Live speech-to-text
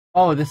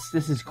Oh, this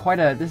is quite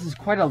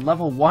a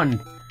level 1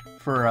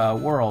 for a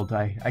world.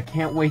 I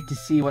can't wait to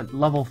see what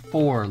level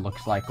 4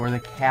 looks like, or the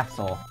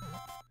castle.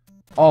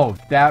 Oh,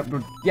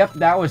 yep,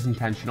 that was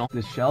intentional.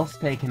 The shell's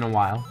taking a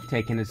while,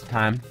 taking its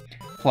time,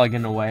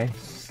 plugging away.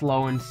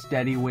 Slow and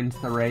steady wins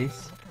the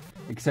race,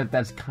 except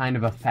that's kind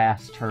of a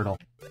fast turtle.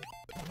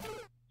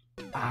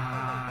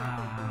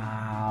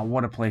 Ah,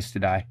 what a place to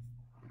die.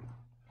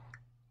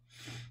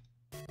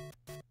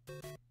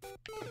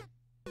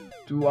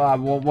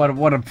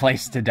 What a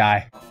place to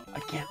die. I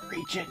can't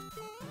reach it.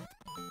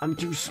 I'm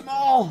too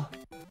small.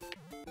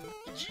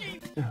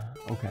 Jeez.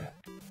 Okay.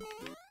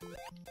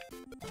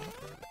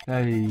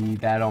 Hey,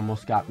 that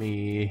almost got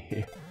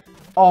me.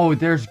 Oh,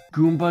 there's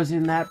Goombas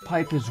in that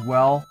pipe as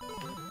well.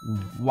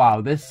 Wow,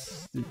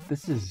 this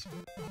is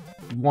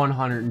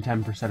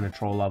 110% a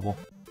troll level.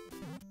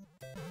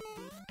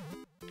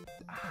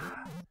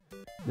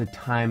 The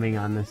timing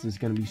on this is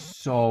gonna be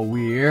so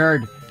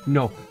weird.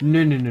 No.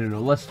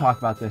 Let's talk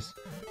about this.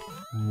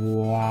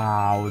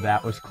 Wow,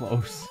 that was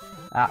close.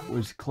 That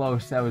was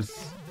close. That was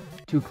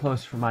too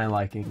close for my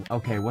liking.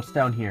 Okay, what's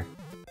down here?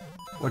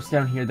 What's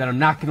down here that I'm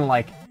not gonna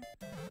like?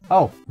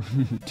 Oh,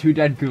 2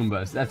 dead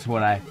Goombas. That's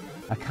what I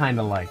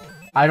kinda like.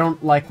 I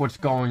don't like what's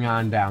going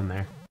on down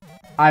there.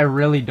 I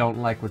really don't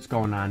like what's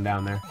going on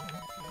down there.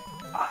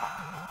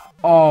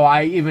 Oh,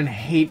 I even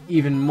hate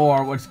even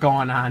more what's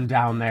going on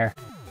down there.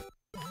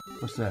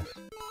 What's this?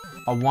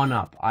 A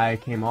 1-up. I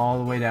came all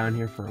the way down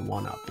here for a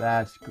 1-up.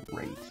 That's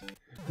great.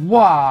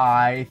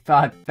 Why? I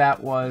thought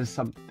that was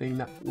something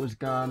that was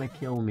gonna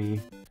kill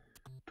me.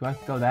 Do I have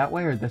to go that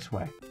way or this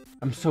way?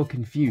 I'm so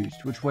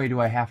confused. Which way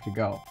do I have to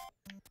go?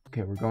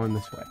 Okay, we're going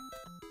this way.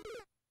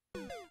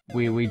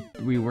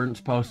 We weren't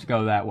supposed to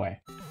go that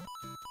way.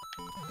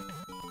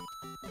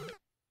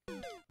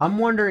 I'm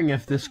wondering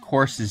if this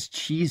course is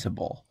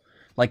cheesable.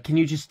 Like, can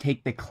you just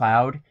take the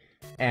cloud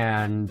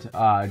and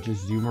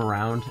just zoom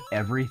around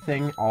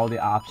everything, all the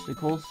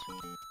obstacles?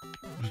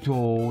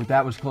 Oh,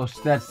 that was close.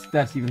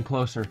 That's even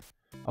closer.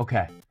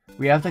 Okay,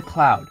 we have the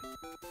cloud.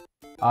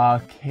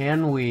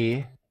 Can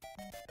we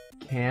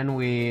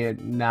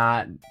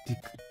not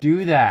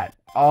do that?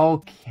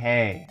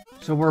 Okay,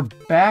 so we're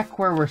back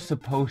where we're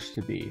supposed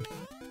to be.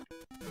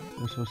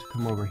 We're supposed to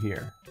come over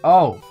here.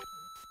 Oh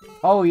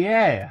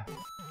yeah.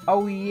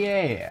 Oh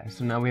yeah.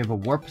 So now we have a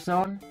warp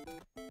zone.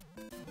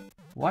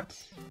 What?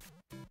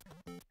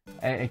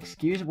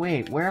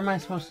 Wait, where am I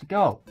supposed to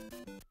go?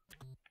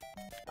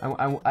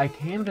 I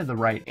came to the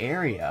right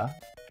area.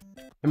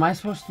 Am I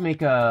supposed to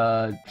make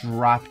a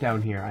drop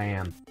down here? I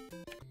am.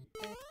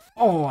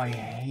 Oh, I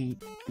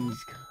hate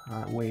these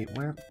wait,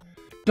 where?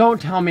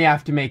 Don't tell me I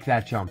have to make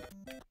that jump.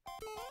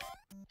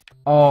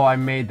 Oh, I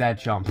made that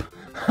jump.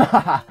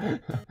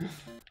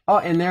 Oh,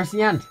 and there's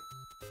the end.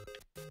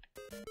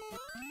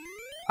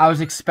 I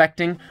was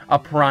expecting a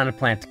piranha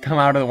plant to come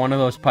out of one of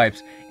those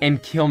pipes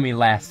and kill me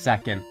last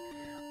second.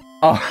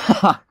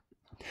 Oh,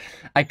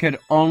 I could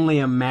only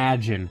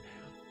imagine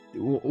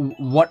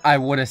what I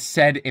would have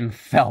said and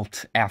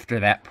felt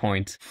after that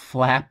point.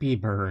 Flappy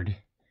Bird.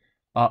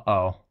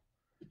 Uh-oh.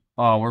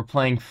 Oh, we're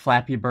playing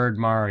Flappy Bird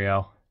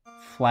Mario.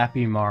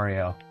 Flappy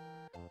Mario.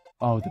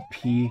 Oh, the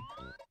P.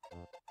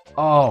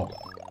 Oh.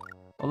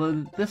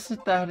 Although this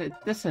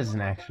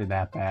isn't actually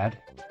that bad.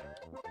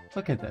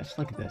 Look at this.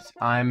 Look at this.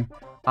 I'm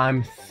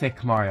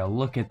thick Mario.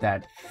 Look at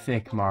that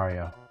thick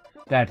Mario.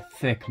 That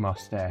thick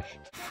mustache.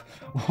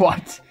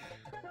 What?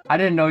 I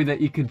didn't know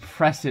that you could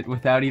press it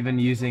without even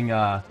using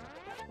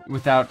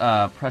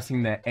without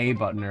pressing the A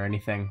button or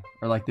anything,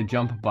 or like the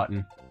jump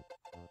button.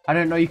 I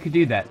didn't know you could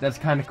do that. That's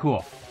kind of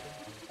cool.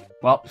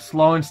 Well,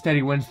 slow and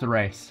steady wins the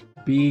race.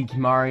 Big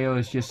Mario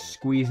is just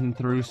squeezing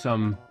through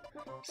some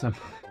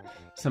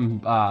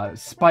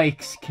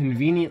spikes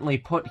conveniently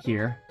put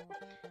here.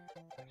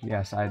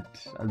 Yes,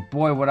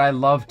 boy, would I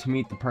love to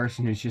meet the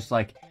person who's just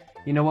like,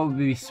 you know what would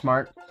be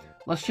smart?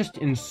 Let's just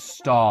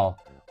install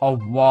a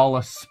wall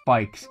of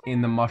spikes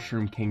in the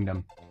Mushroom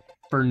Kingdom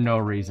for no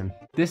reason.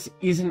 This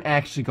isn't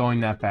actually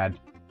going that bad.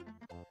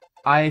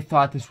 I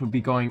thought this would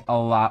be going a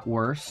lot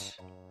worse,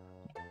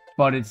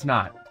 but it's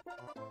not.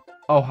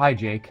 Oh, hi,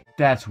 Jake.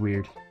 That's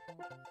weird.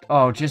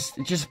 Oh,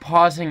 just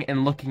pausing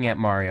and looking at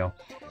Mario.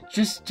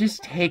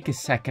 Just take a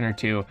second or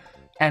two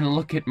and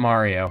look at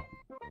Mario.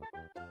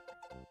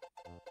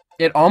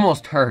 It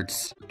almost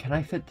hurts. Can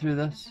I fit through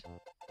this?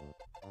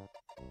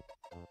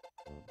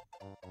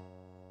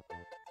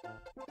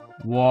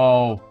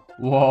 Whoa.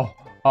 Oh!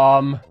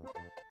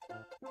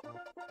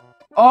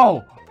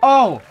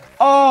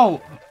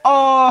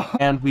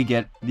 And we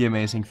get the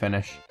amazing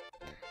finish.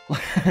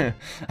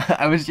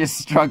 I was just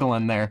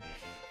struggling there.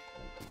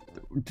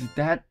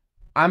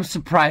 I'm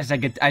surprised I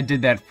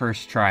did that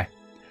first try.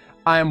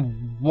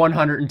 I'm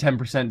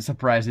 110%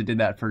 surprised I did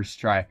that first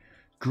try.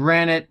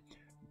 Granted,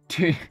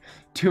 2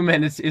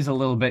 minutes is a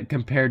little bit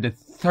compared to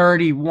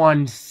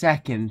 31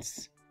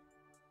 seconds.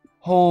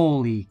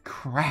 Holy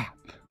crap.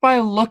 By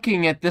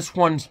looking at this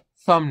one's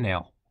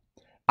thumbnail,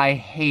 I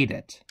hate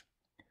it.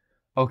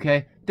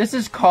 Okay? This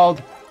is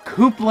called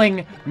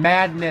Koopaling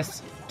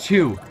Madness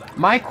 2.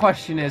 My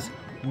question is,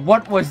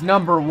 what was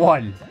number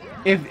 1?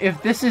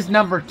 If this is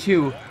number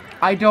 2,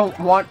 I don't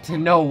want to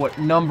know what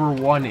number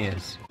 1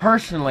 is.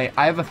 Personally,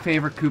 I have a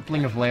favorite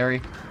koopaling of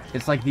Larry.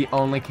 It's like the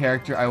only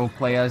character I will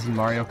play as in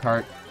Mario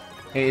Kart.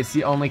 It's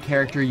the only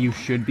character you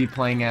should be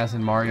playing as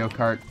in Mario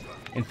Kart.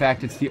 In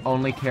fact, it's the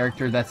only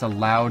character that's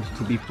allowed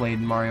to be played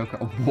in Mario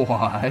Kart.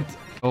 What?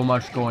 So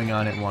much going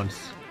on at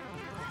once.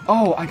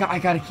 Oh, I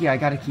got a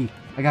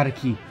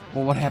key.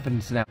 Well, what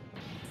happens now?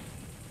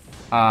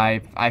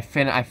 I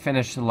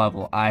finished the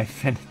level. I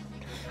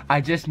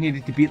just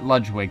needed to beat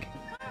Ludwig.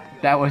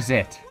 That was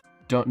it.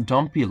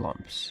 Dumpy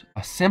lumps.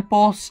 A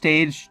simple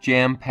stage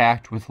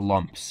jam-packed with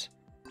lumps.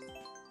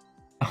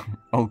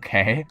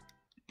 Okay.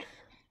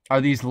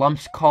 Are these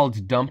lumps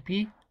called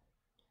dumpy?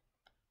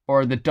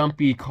 Or the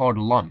dumpy called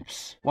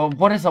lumps? Well,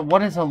 what is a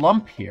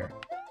lump here?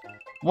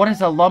 What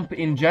is a lump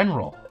in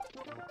general?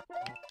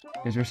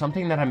 Is there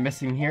something that I'm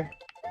missing here?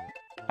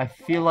 I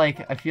feel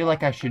like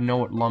I should know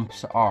what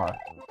lumps are.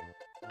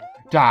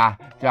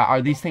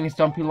 Are these things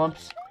dumpy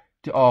lumps?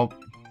 Oh,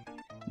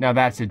 now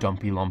that's a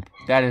dumpy lump.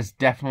 That is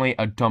definitely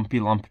a dumpy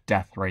lump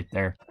death right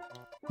there.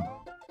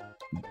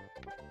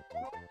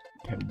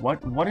 Okay,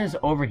 what is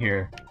over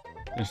here?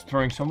 It's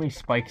throwing so many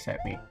spikes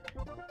at me.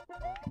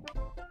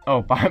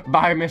 Oh,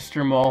 bye,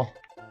 Mr. Mole.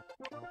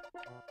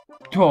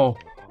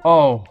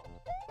 Oh,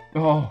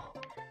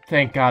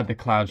 thank God the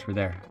clouds were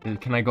there.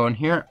 Can I go in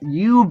here?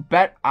 You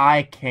bet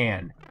I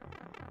can.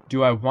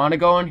 Do I want to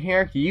go in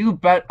here? You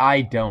bet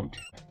I don't.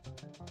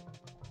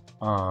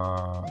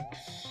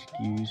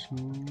 Excuse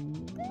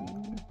me.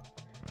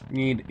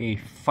 Need a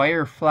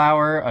fire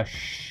flower, a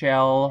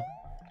shell,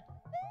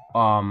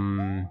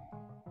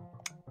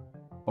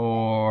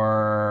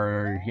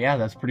 or yeah,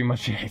 that's pretty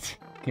much it.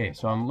 Okay,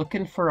 so I'm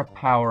looking for a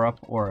power-up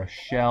or a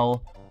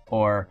shell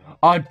or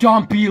a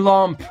dumpy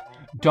lump.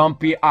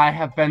 Dumpy, I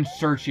have been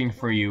searching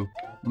for you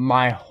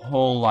my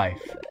whole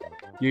life.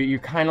 You're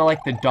kind of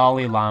like the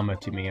Dalai Lama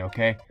to me,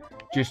 okay?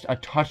 Just a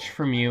touch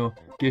from you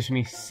gives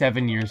me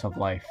 7 years of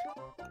life.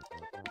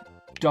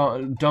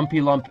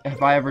 Dumpy lump,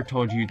 have I ever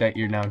told you that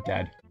you're now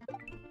dead?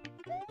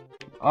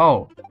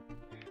 Oh.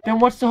 Then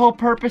what's the whole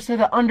purpose of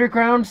the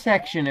underground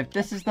section if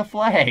this is the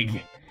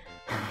flag?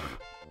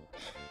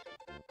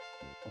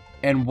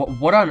 And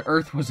what on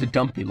earth was a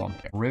dumpy lump?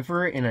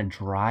 River in a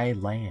dry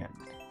land.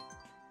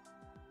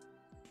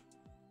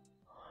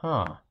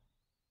 Huh.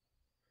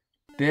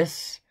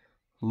 This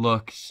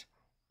looks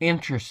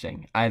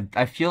interesting.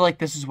 I feel like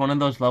this is one of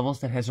those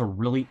levels that has a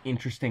really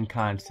interesting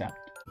concept.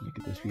 Look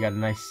at this. We got a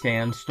nice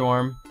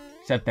sandstorm.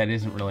 Except that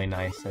isn't really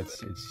nice.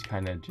 It's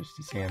kind of just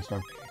a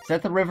sandstorm. Is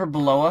that the river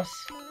below us?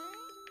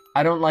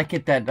 I don't like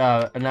it that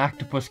an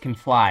octopus can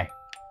fly.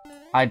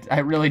 I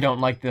really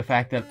don't like the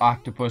fact that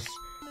octopus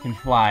can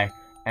fly,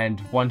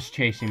 and one's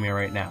chasing me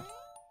right now.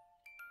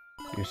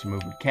 Here's some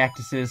moving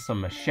cactuses,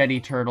 some machete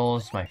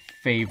turtles, my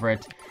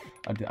favorite,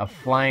 a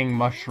flying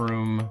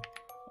mushroom,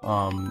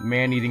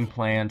 man-eating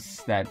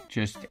plants that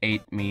just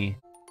ate me.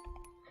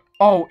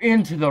 Oh,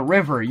 into the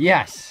river,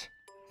 yes!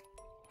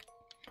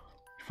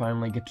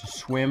 Finally get to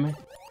swim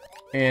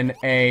in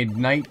a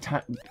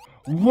nighttime.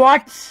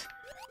 What?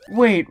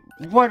 Wait,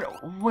 what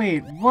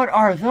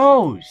are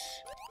those?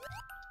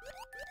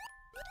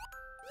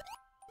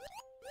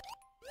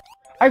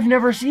 I've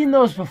never seen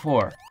those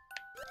before.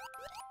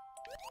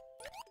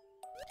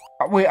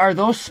 Wait, are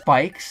those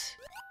spikes?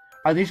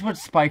 Are these what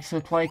spikes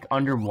look like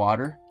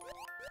underwater?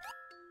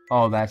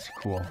 Oh, that's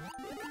cool.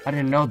 I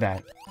didn't know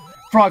that.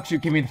 Frog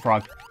suit, give me the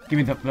frog. Give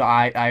me the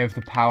I have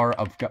the power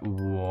of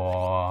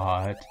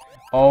what?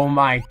 Oh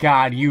my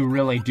God, you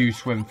really do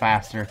swim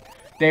faster.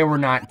 They were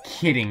not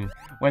kidding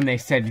when they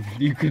said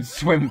you could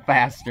swim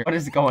faster. What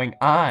is going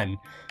on?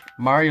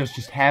 Mario's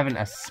just having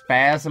a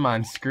spasm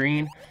on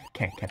screen.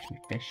 Can't catch me,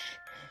 fish.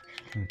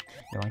 You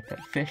like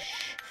that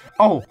fish?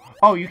 Oh,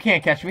 you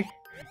can't catch me.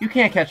 You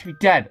can't catch me,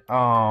 dead.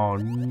 Oh,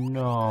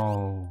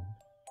 no.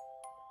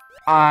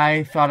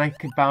 I thought I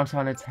could bounce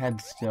on its head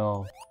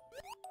still.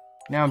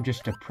 Now I'm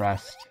just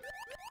depressed.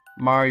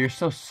 Mario, you're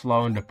so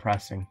slow and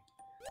depressing.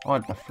 I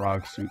want the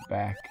frog suit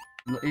back.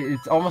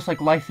 It's almost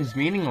like life is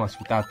meaningless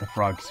without the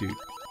frog suit.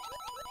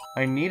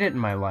 I need it in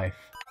my life.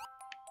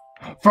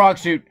 Frog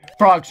suit,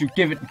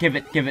 give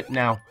it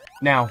now.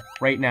 Now,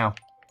 right now.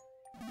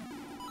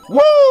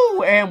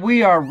 Woo! And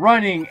we are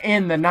running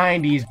in the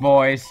 90s,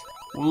 boys.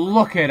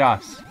 Look at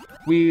us.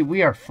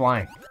 We are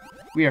flying.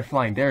 We are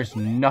flying. There's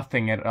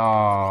nothing at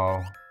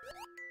all.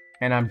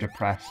 And I'm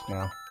depressed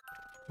now.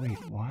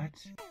 Wait, what?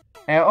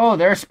 Oh,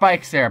 there are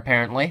spikes there,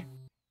 apparently.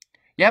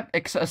 Yep,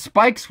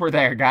 spikes were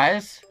there,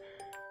 guys.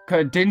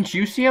 Didn't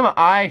you see them?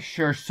 I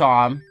sure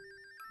saw them.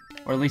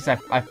 Or at least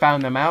I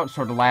found them out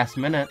sort of last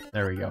minute.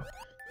 There we go.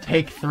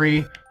 Take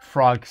 3,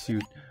 frog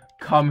suit.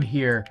 Come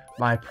here,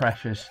 my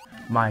precious,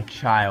 my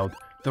child.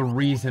 The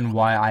reason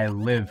why I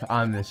live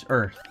on this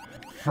earth.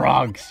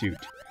 Frog suit.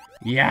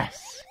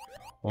 Yes.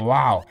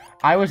 Wow.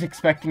 I was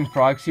expecting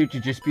frog suit to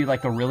just be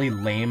like a really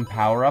lame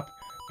power-up.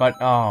 But,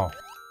 oh.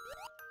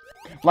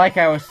 Like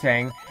I was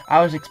saying,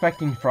 I was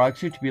expecting frog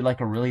suit to be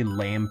like a really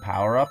lame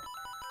power-up.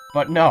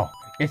 But no.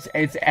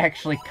 It's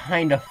actually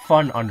kind of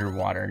fun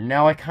underwater.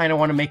 Now I kind of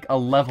want to make a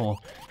level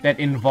that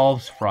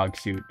involves Frog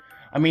Suit.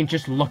 I mean,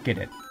 just look at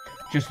it.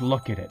 Just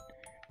look at it.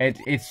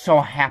 It's so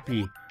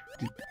happy.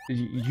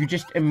 You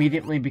just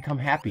immediately become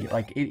happy.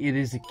 Like, it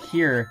is a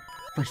cure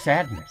for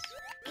sadness.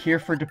 Cure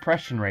for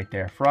depression right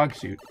there. Frog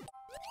Suit.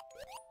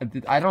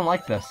 I don't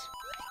like this.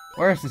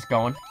 Where is this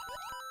going?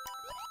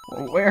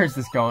 Where is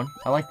this going?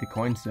 I like the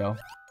coins, though.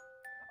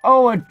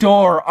 Oh, a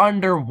door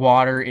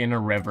underwater in a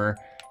river.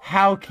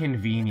 How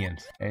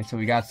convenient. Okay, so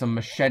we got some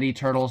machete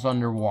turtles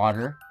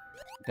underwater.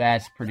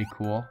 That's pretty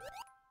cool.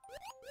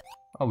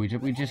 Oh, we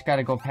just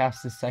gotta go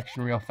past this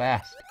section real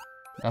fast.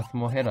 Nothing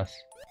will hit us.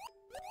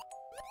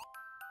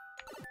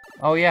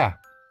 Oh, yeah.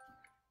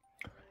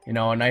 You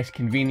know, a nice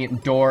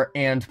convenient door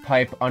and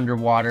pipe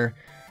underwater.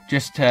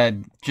 Just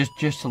to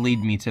lead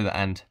me to the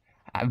end.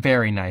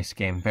 Very nice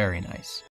game, very nice.